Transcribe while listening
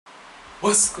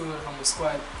What's good, Humble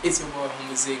Squad? It's your boy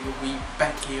Homiecidal. We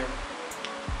back here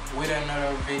with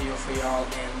another video for y'all.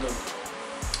 And look,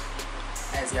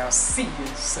 as y'all see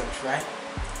and such, right?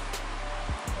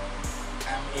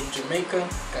 I'm in Jamaica,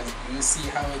 because you see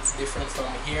how it's different from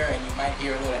here, and you might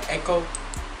hear a little echo.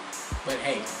 But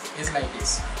hey, it's like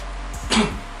this.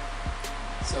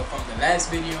 So from the last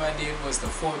video I did was the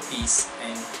 4-piece,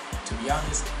 and to be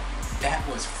honest, that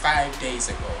was 5 days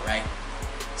ago, right?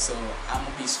 So I'm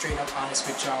gonna be straight up honest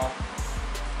with y'all.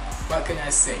 What can I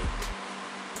say?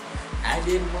 I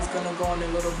was gonna go on a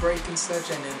little break and such,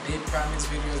 and then did promise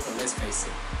videos, but let's face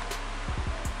it.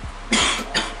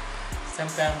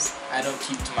 Sometimes I don't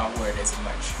keep to my word as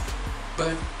much.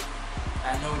 But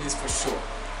I know this for sure.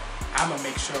 I'm gonna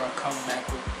make sure I come back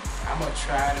with. I'm gonna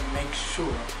try to make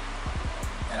sure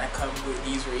that I come with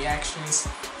these reactions,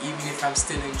 even if I'm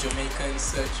still in Jamaica and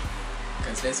such.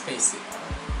 Because let's face it,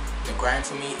 the grind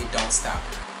for me, it don't stop.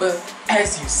 But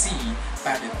as you see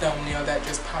by the thumbnail that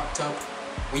just popped up,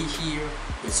 we here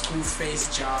with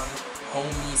scrufacejean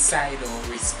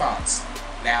Homiecidal response.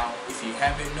 Now, if you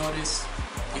haven't noticed,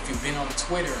 if you've been on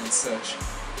Twitter and such,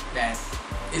 that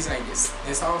it's like this.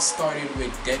 This all started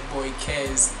with Dead Boy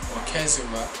KEZ or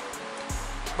KEZera,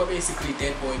 but basically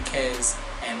Dead Boy KEZ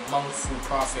and Monk Fu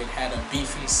Prophet had a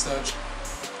beef and such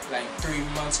like 3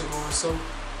 months ago or so.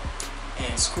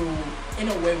 And Scru, in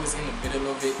a way, was in the middle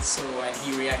of it, so and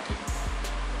he reacted.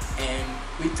 And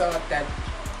we thought that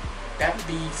that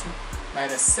beef might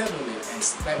have settled it, and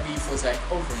that beef was like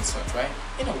over and such, right?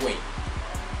 In a way.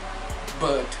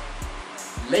 But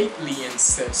lately and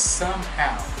such,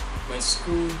 somehow, when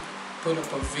Scru put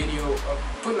up a video,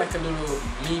 put like a little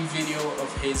meme video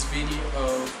of his video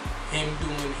of him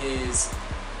doing his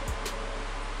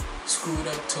screwed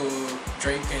up to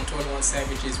Drake and 21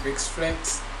 Savage's Rick's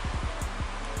Flex.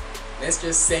 Let's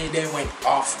just say they went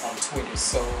off on Twitter.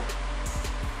 So,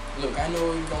 look, I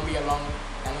know it's gonna be a long.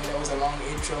 I know that was a long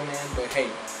intro, man. But hey,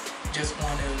 just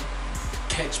want to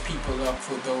catch people up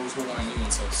for those who are new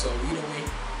and so. So either way,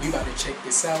 we about to check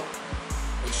this out.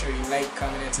 Make sure you like,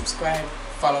 comment, and subscribe.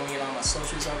 Follow me on all my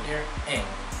socials out there. And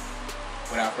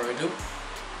without further ado,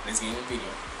 let's get in the video.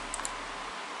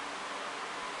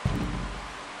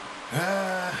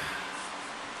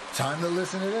 Time to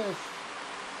listen to this.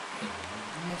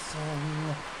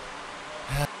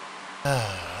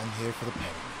 I'm here for the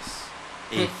pennies.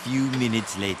 A few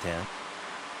minutes later.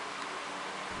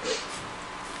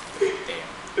 Damn.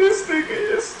 This nigga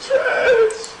is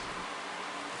trash.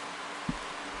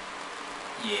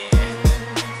 Yeah.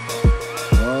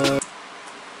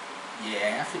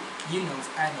 Yeah,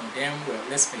 I know damn well.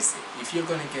 Let's face it. If you're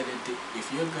gonna be in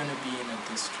a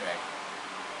diss track,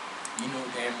 you know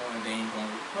damn well they ain't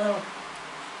gonna. Well,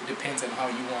 it depends on how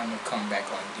you want to come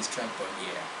back on this track, but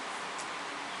yeah.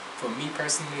 For me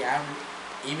personally,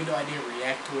 even though I didn't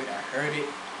react to it, I heard it.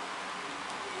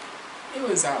 It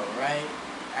was alright.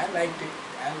 I liked it.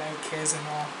 I like KEZ and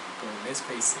all, but let's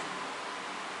face it.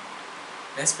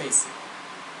 Let's face it.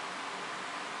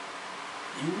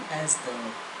 You as the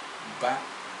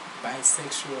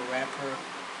bisexual rapper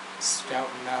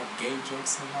shouting out gay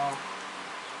jokes and all,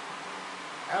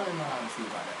 I don't know how I feel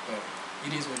about that, but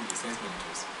it is what it is. Let's get into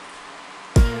this.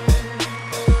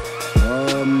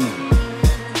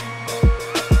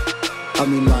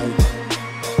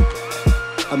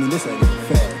 This ain't even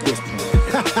fair at this point.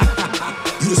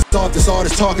 You the softest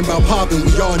artist talking about popping,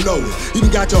 we all know it. Even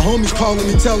got your homies calling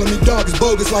me, telling me dog is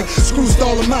bogus, like Scru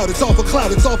stall him out. It's all for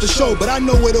clout, it's all for show, but I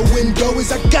know where the window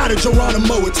is. I got a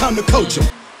Geronimo, it's time to coach him.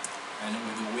 I know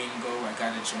where the wind go, I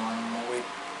got a Geronimo it.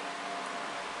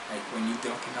 Like when you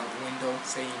dunking out the window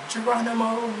saying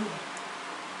Geronimo.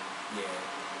 Yeah.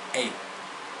 Hey,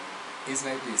 it's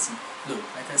like this. Look,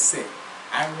 like I said,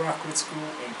 I rock with Scru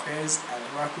and KEZ, I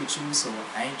rock with you, so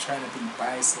I ain't trying to be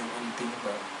biased or anything,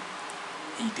 but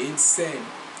he did say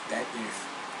that if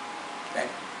that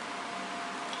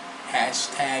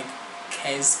hashtag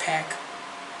KEZ pack.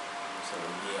 So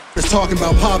yeah. It's talking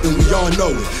about popping, we all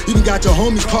know it. Even got your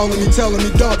homies calling me, telling me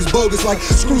dog is bogus, like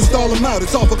Scru stall him out.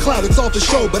 It's all for clout, it's all for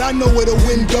show, but I know where the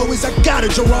window is. I got a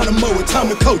Geronimo, it's time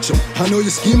to coach him. I know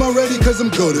your scheme already, cause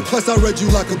I'm goated. Plus I read you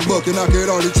like a book, and I could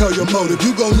already tell your motive.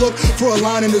 You gon' look for a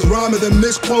line in this rhyme and then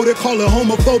misquote it, call it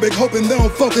homophobic, hoping they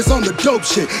don't focus on the dope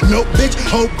shit. Nope, bitch,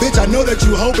 hope, bitch, I know that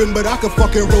you hoping, but I could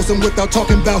fucking roast him without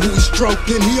talking about who he's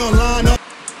stroking. He online up.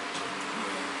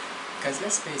 Cause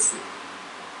let's face it,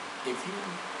 if you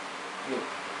look,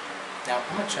 now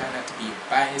I'm gonna try not to be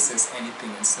biased as anything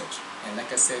and such. And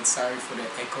like I said, sorry for the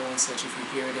echo and such if you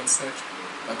hear it and such.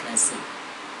 What can I say?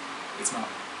 It's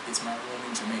my room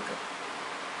in Jamaica.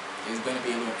 There's gonna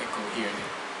be a little echo here and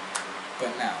there.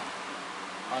 But now,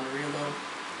 on the real though,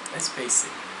 let's face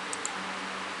it.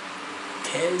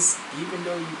 KEZ, even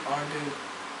though you are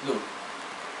look,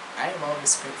 I have all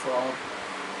respect for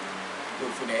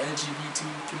for the LGBT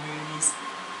communities.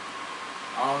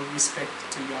 All respect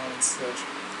to y'all and such.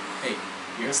 Hey,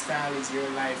 your style is your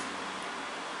life.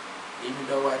 Even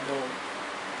though I'm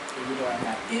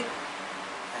not it,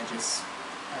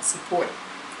 I support it.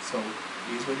 So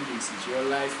it is what it is. It's your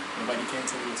life. Nobody can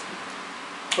tell you what to do.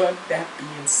 But that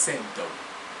being said, though,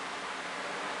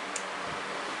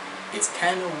 it's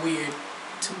kind of weird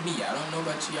to me. I don't know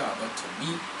about y'all, but to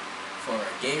me, for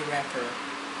a gay rapper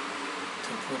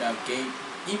to put out gay,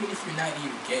 even if you're not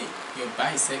even gay, you're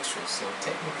bisexual. So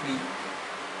technically,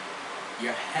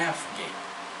 you're half gay.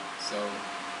 So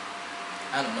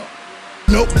I don't know.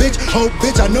 No bitch, hope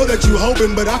bitch, I know that you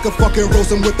hoping, but I could fucking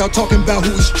roast him without talking about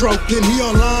who he's stroking. He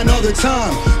online all the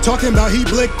time, talking about he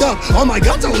blicked up. Oh my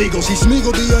God, it's illegal. She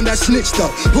Smeagol beyond that snitch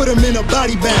stuff. Put him in a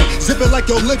body bag, zip it like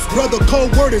your lips, brother.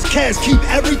 Cold word is KEZ, keep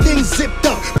everything zipped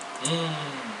up.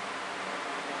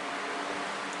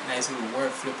 Nice little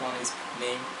word flip on his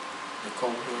name. The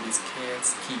code word is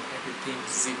KEZ, keep everything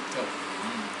zipped up.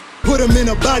 Put him in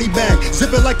a body bag,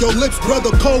 zip it like your lips, brother.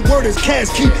 Cold word is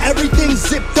KEZ, keep everything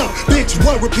zipped up. Bitch,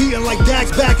 what? Repeating like Dax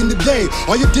back in the day.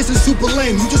 All your diss is super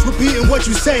lame, you just repeating what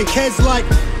you say. KEZ like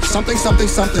something, something,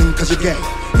 something, cause you're gay.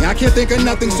 Yeah, I can't think of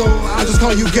nothing, so I'll just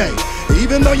call you gay.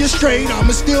 Even though you're straight,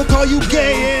 I'ma still call you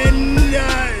gay. And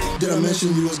did I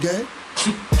mention you was gay?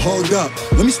 Hold up,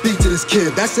 let me speak to this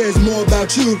kid. That says more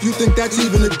about you if you think that's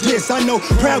even a diss. I know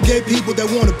proud gay people that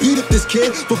wanna beat up this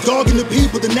kid for dogging the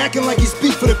people, then acting like he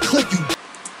speak for the clique. You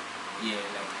yeah,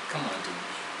 like, come on, dude.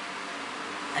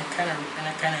 I kinda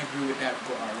agree with that,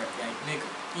 but like, nigga,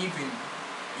 even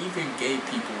gay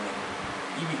people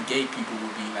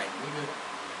will be like, nigga,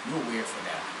 you're weird for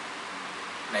that.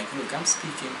 Like, look, I'm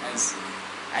speaking as,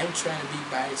 I ain't trying to be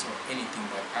biased or anything,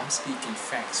 but I'm speaking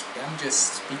facts. I'm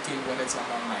just speaking what is on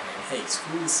my mind. And hey,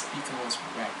 Scru is speaking what's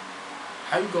right.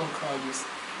 How you gonna call you?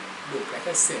 Look, like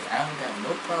I said, I don't got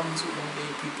no problems with no gay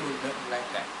people, nothing like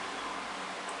that.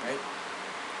 Right?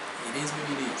 It is what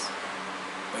it is.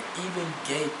 But even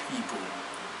gay people,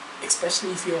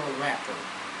 especially if you're a rapper,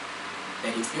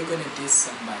 that if you're gonna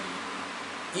diss somebody,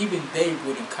 even they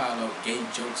wouldn't call out gay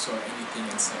jokes or anything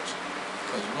and such.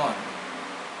 Because one,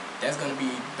 that's gonna be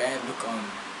a bad look on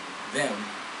them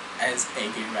as a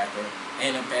gay rapper,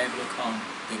 and a bad look on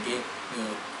the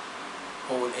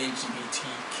whole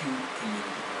LGBTQ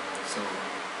community. So,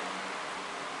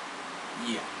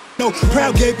 yeah. know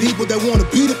proud gay people that wanna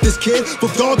beat up this kid for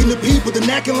dogging the people, then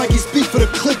acting like he speak for the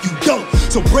clique. You don't.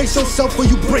 So brace yourself or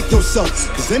you break yourself.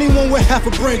 Cause anyone with half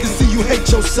a brain can see you hate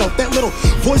yourself. That little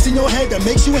voice in your head that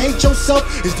makes you hate yourself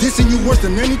is dissing you worse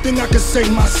than anything I could say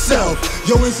myself.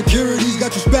 Your insecurities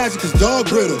got you spazzing cause dog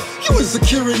brittle. You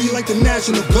insecurity like the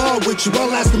National Guard with you. I'll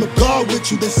ask them to guard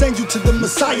with you, then send you to the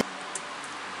Messiah.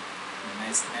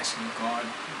 Nice National Guard.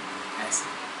 Nice.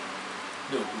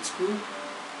 Look, with Scru,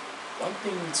 one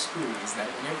thing with Scru is that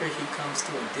whenever he comes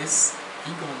to a diss,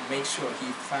 he gonna make sure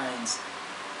he finds.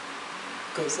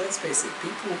 Because let's face it,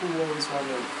 people who always want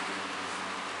to.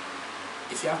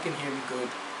 If y'all can hear me good,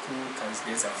 cool, because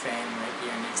there's a fan right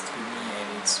here next to me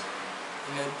and it's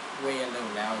in a way a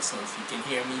little loud, so if you can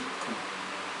hear me, cool.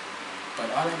 But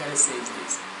all I gotta say is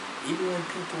this: even when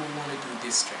people want to do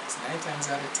diss tracks, 9 times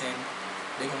out of 10,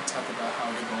 they're gonna talk about how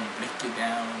they're gonna break you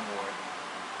down or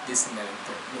this and that and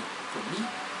that. Look, for me,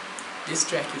 this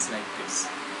track is like this.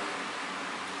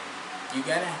 You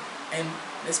gotta, and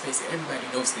let's face it, everybody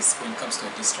knows this when it comes to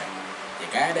a diss track. You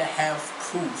gotta have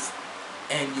proof,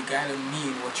 and you gotta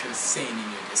mean what you're saying in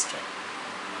your diss track.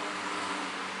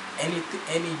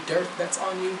 Any dirt that's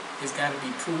on you has gotta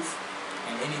be proof,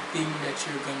 and anything that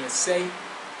you're gonna say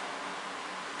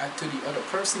to the other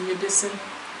person you're dissing,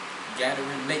 gotta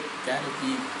relate, gotta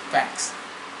be facts.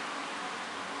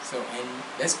 So, and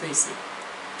let's face it,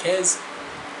 KEZ,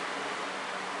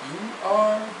 you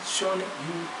are showing that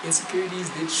you insecurities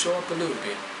did show up a little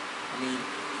bit. I mean,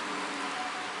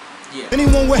 yeah.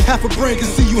 Anyone with half a brain can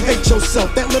see you hate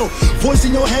yourself. That little voice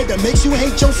in your head that makes you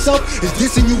hate yourself is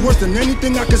dissing you worse than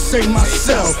anything I could say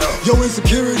myself. Your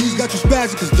insecurities got you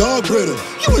spazzing cause dog brittle.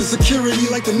 You insecurity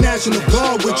like the National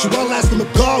Guard with you. I'll ask them to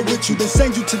guard with you, then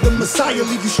send you to the Messiah,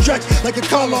 leave you stretched like a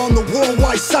collar on the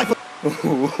worldwide cipher.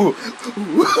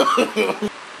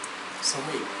 So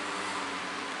wait,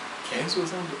 KEZ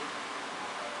was on the.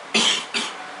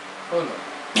 Hold on.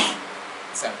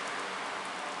 Sorry.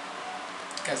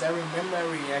 Because I remember I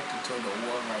reacted to the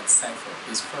Worldwide Cypher,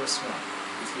 his first one.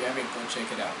 If you haven't, go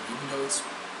check it out. Even though it's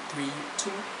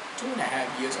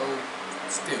 2.5 years old,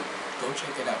 still, go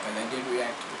check it out, because I did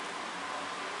react to it.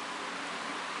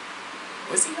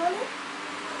 Was he on it?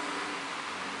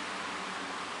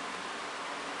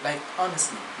 Like,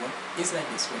 honestly, it's like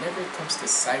this. Whenever it comes to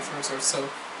ciphers or so,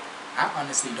 I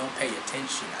honestly don't pay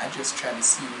attention. I just try to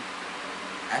look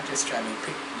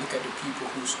at the people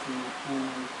who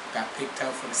got picked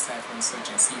out for the cipher and such,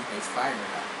 and see if they fire or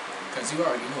not. Because you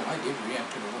already know I did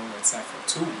react to the Worldwide Cipher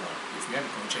 2 one. If you ever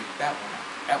go check that one out,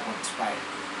 that one was fire.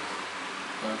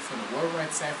 But for the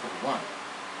Worldwide Cipher 1,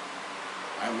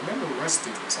 I remember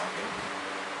Rusted was on there,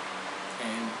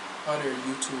 and other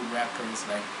YouTube rappers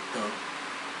like the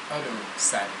other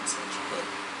side and such, but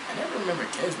I never remember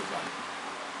KEZ was on it.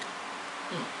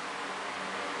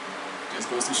 Just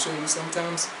goes to show you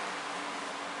sometimes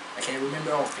I can't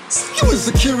remember all things. You in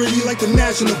security like the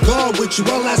National Guard with you.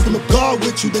 I'll ask them to guard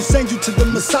with you, then send you to the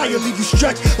Messiah, leave you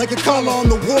stretched like a collar on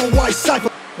the Worldwide Cipher.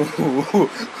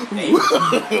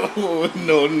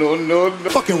 No.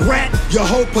 Fucking rat, your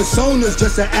whole persona's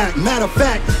just an act. Matter of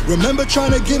fact, remember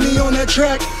trying to get me on that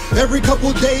track? Every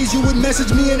couple days you would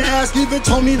message me and ask. Even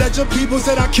told me that your people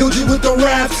said I killed you with the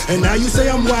raps. And now you say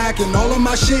I'm whack and all of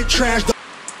my shit trash. Yeah,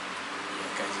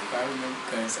 because if I remember,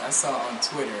 because I saw on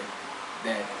Twitter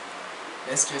that,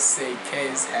 let's just say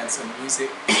KEZ had some music.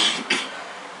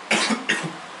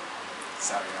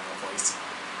 Sorry, I'm a voice.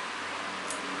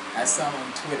 I saw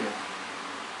on Twitter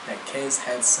that KEZ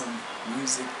had some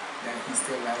music that he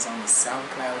still has on his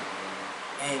SoundCloud,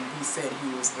 and he said he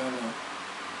was gonna,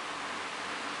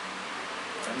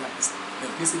 if I'm not mistaken,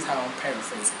 look, this is how I'm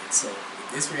paraphrasing it, so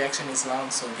if this reaction is long,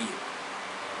 so be it.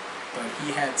 But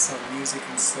he had some music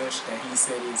and such that he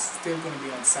said is still gonna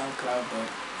be on SoundCloud, but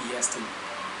he has to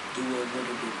do a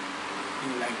little bit,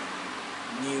 like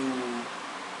new,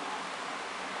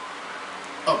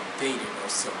 updated or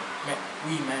so,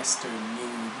 remaster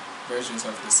new versions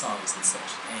of the songs and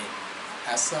such. And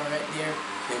I saw right there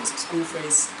was a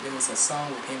Scruface, there was a song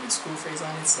with him and Scruface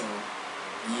on it, so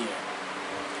yeah.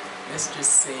 Let's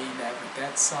just say that with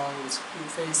that song with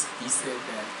Scruface, he said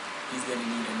that he's gonna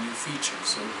need a new feature,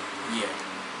 so yeah,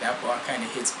 that bar kinda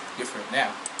hits different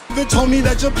now. Even told me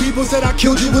that your people said I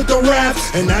killed you with the raps.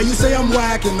 And now you say I'm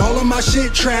whack and all of my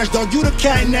shit trash. Dog, you the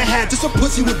cat in the hat, just a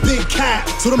pussy with big cap.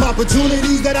 So them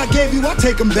opportunities that I gave you, I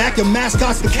take them back. Your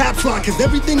mascot's the caps lock, cause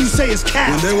everything you say is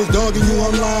cap. When they was dogging you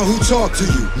online, who talked to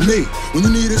you? Me. When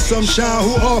you needed some shine,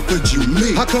 who offered you?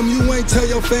 Me. How come you ain't tell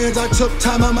your fans I took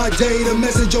time out my day to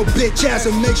message your bitch ass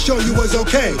and make sure you was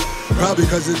okay? Probably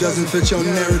cause it doesn't fit your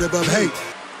narrative of hate.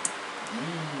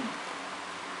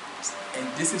 And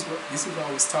this is what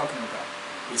I was talking about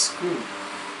with Scru.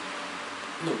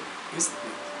 Look, it's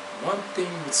one thing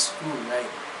with Scru, right?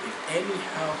 If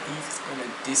anyhow he's gonna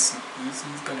diss you, he's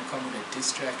gonna come with a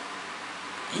diss track,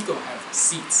 he gonna have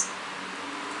receipts.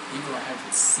 He gonna have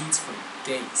receipts for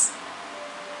days.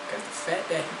 Because the fact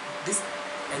that this,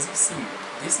 as you see,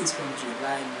 this is from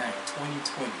July 9th,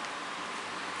 2020.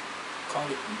 Call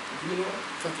it, you know what?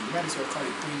 Fuck it, you might as well call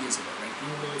it 3 years ago, right?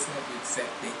 Even though it's not the exact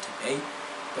date today.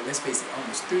 But let's face it,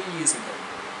 almost 3 years ago.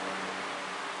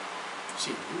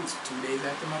 Shit, it was 2 days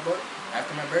after my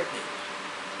birthday.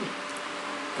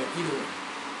 But either way,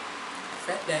 the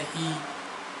fact that he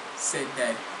said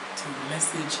that to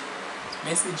message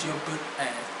your book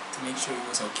to make sure it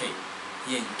was okay.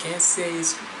 Yeah, you can't say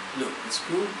it's, look, it's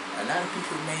Scru. A lot of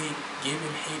people may give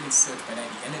him hate and such, but at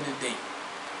the end of the day,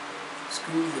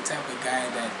 Scru is the type of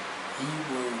guy that he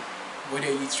will,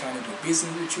 whether he's trying to do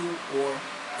business with you or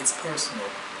it's personal,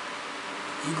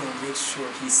 he gonna make sure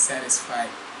he's satisfied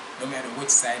no matter which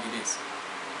side it is.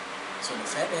 So the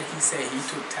fact that he said he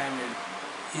took time in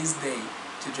his day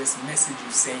to just message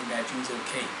you saying that he was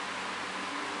okay,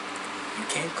 you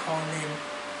can't call him,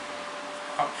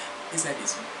 it's like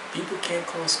this, people can't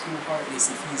call Scru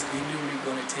heartless if he's literally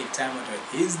gonna take time out of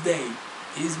his day,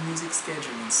 his music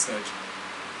schedule and such,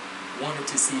 wanted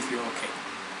to see if you're okay.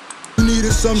 You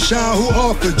needed some shine, who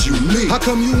offered you? Me. How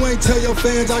come you ain't tell your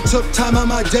fans I took time out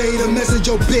my day to message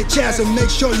your bitch ass and make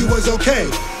sure you was okay?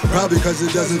 Probably cause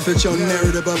it doesn't fit your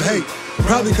narrative of hate.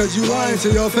 Probably cause you lying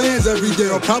to your fans every day.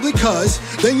 Or probably cause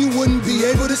then you wouldn't be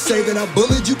able to say that I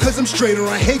bullied you cause I'm straight, or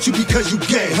I hate you because you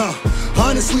gay, huh?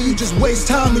 Honestly, you just waste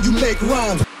time when you make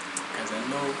rhymes.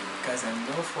 Cause I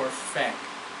know for a fact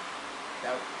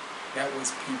that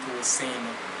was people saying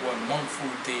what Monfu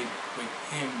did with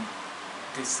him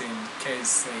dissing KEZ,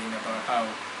 saying about how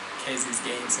KEZ is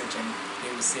gay and such, and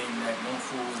they were saying that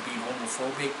Monfu was being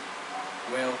homophobic.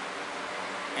 Well,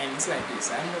 and it's like this,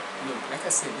 look, like I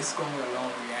said, this is going to be a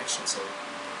long reaction, so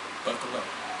buckle up.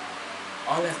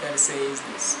 All I've got to say is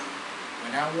this: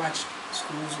 when I watched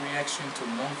Scru's reaction to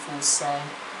Monfu's song,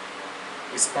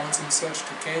 response and such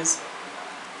to KEZ,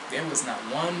 there was not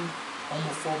one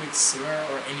homophobic slur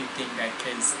or anything that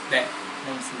KEZ, that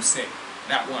known through say.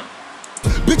 Not one.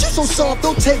 Bitch, you so soft,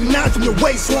 don't take knots from your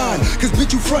waistline. Cause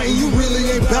bitch, you frontin', you really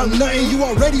ain't bout nothing. You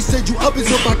already said you up, and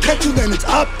so if I catch you, then it's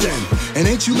up then. And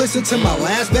ain't you listen to my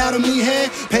last battle me had?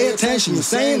 Pay attention, you're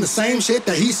saying the same shit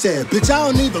that he said. Bitch,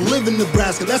 I don't even live in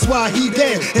Nebraska, that's why he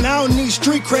dead. And I don't need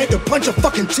street cred to punch your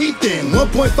fucking teeth in.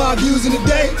 1.5 views in a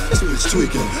day? This bitch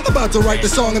tweaking. About to write the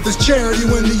song if it's charity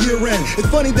when the year end. It's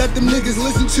funny that them niggas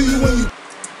listen to you when you...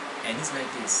 And it's like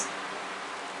this.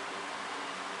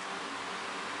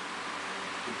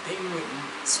 The thing with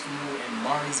Scru and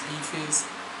Mari's beef is,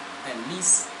 at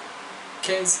least,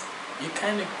 KEZ, you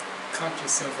kind of caught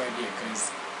yourself right there,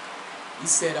 because you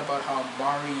said about how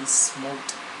Mari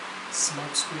smoked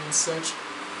Scru and such.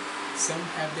 Some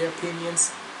have their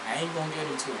opinions. I ain't gonna get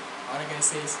into it. All I gotta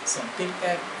say is some think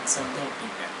that and some don't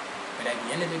think that. But at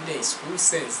the end of the day, Scru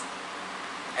says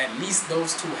at least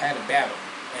those two had a battle,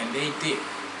 and they did.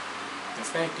 The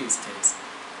fact is, KEZ,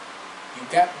 you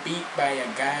got beat by a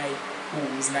guy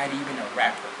who's not even a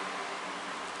rapper.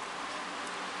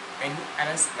 And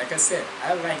like I said,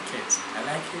 I like KEZ. I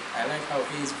like it. I like how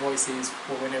his voice is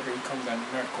for whenever he comes on a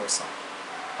nerdcore song.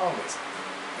 Always.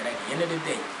 But at the end of the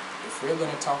day, if we're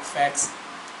gonna talk facts,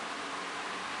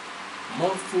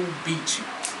 Mofu beat you.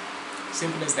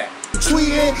 Simple as that.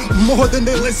 Tweeting more than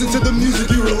they listen to the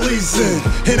music you releasing.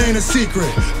 It ain't a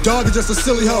secret. Dog is just a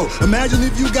silly hoe. Imagine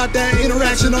if you got that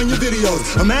interaction on your videos.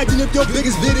 Imagine if your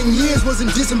biggest bid in years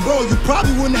wasn't dissing bro. You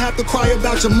probably wouldn't have to cry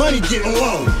about your money getting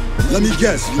low. Let me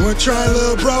guess, you wanna try,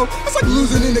 little bro? It's like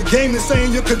losing in the game and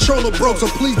saying your controller broke.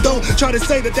 So please don't try to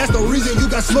say that that's the reason you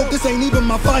got smoked. This ain't even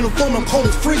my final form. I'm cold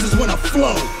as freezes when I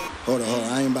flow. Hold on.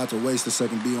 I ain't about to waste a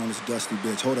second beat on this dusty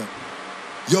bitch. Hold up.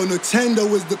 Yo,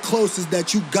 Nintendo is the closest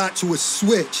that you got to a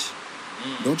Switch.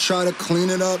 Don't try to clean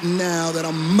it up now that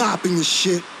I'm mopping the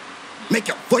shit. Make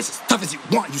your voice as tough as you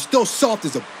want. You still soft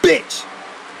as a bitch.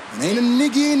 And ain't a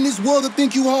nigga in this world that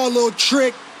think you hard, little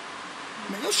trick.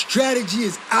 Man, your strategy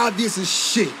is obvious as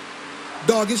shit.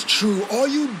 Dog, it's true. All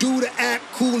you do to act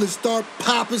cool is start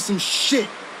popping some shit.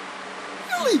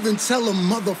 You don't even tell a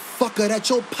motherfucker that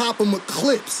you'll pop them with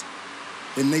clips.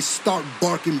 And they start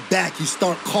barking back, you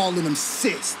start calling them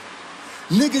sis.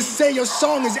 Niggas say your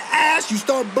song is ass, you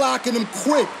start blocking them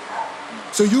quick.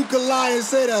 So you can lie and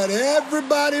say that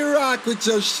everybody rock with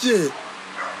your shit.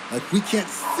 Like we can't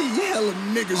see hella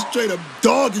niggas straight up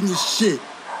dogging your shit.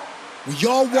 We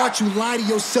all watch you lie to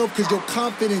yourself cause your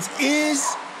confidence is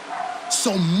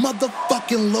so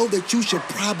motherfucking low that you should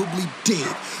probably dig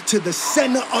to the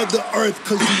center of the earth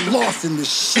cause you lost in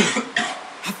this shit.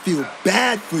 I feel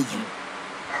bad for you.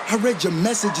 I read your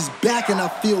messages back and I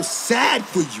feel sad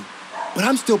for you. But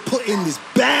I'm still putting this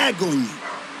bag on you.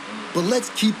 But let's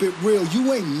keep it real.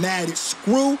 You ain't mad at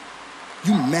Scru.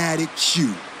 You mad at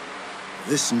you.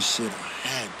 This some shit I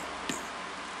had to do.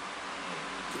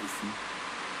 Goofy.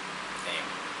 Damn.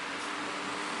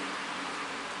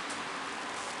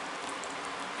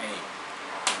 Hey.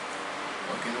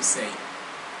 What can I say?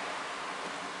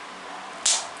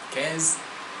 KEZ,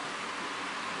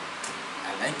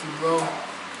 I like you, bro.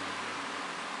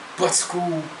 But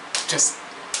Scru, just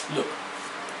look.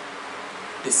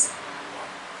 This,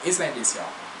 it's like this, y'all.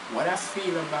 What I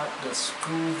feel about the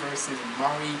Scru versus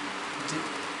Mari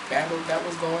battle that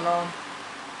was going on,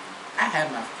 I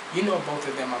had my, you know, both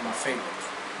of them are my favorites,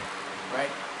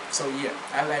 right? So yeah,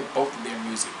 I like both of their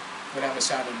music, without a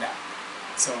shadow of doubt.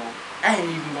 So I ain't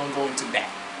even gonna go into that.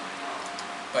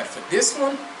 But for this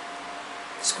one,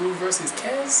 Scru versus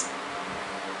KEZ.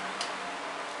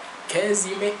 KEZ,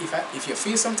 you make, if you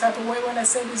feel some type of way when I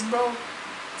say this, bro,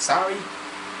 sorry.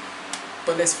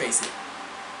 But let's face it,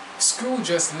 Scru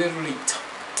just literally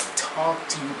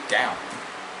talked you down.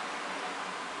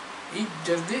 He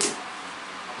just did it.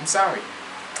 I'm sorry.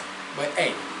 But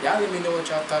hey, y'all let me know what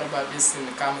y'all thought about this in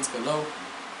the comments below.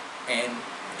 And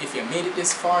if you made it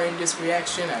this far in this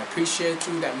reaction, I appreciate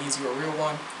you. That means you're a real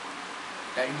one.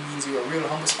 That means you're a real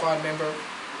Humble Squad member.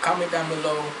 Comment down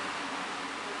below.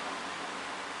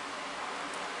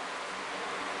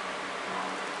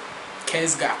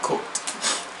 KEZ got cooked.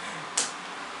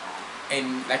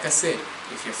 And like I said,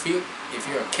 if you're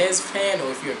a KEZ fan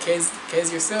or if you're a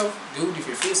KEZ yourself, dude, if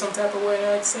you feel some type of way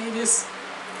like say this,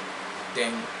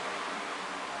 then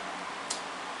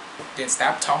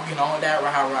stop talking all that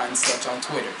rah-rah and such on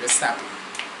Twitter. Just stop it.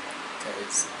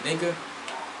 Cause nigga,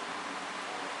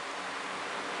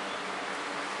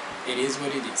 it is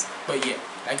what it is. But yeah,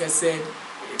 like I said,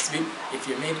 if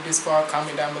you made it this far,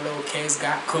 comment down below. KEZ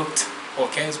got cooked, or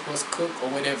KEZ was cooked, or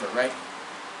whatever, right?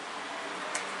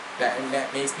 That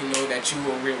makes me know that you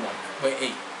a real one. But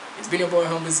hey, it's been your boy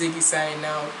Homiecidal signing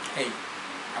out. Hey,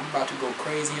 I'm about to go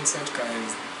crazy and such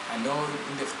because I know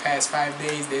in the past 5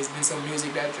 days there's been some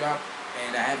music that dropped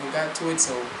and I haven't got to it,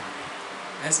 so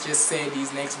let's just say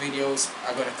these next videos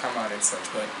are gonna come out and such.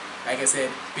 But like I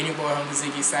said, been your boy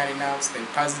Homiecidal signing out. Stay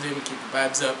positive and keep the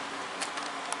vibes up.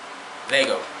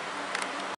 Lego.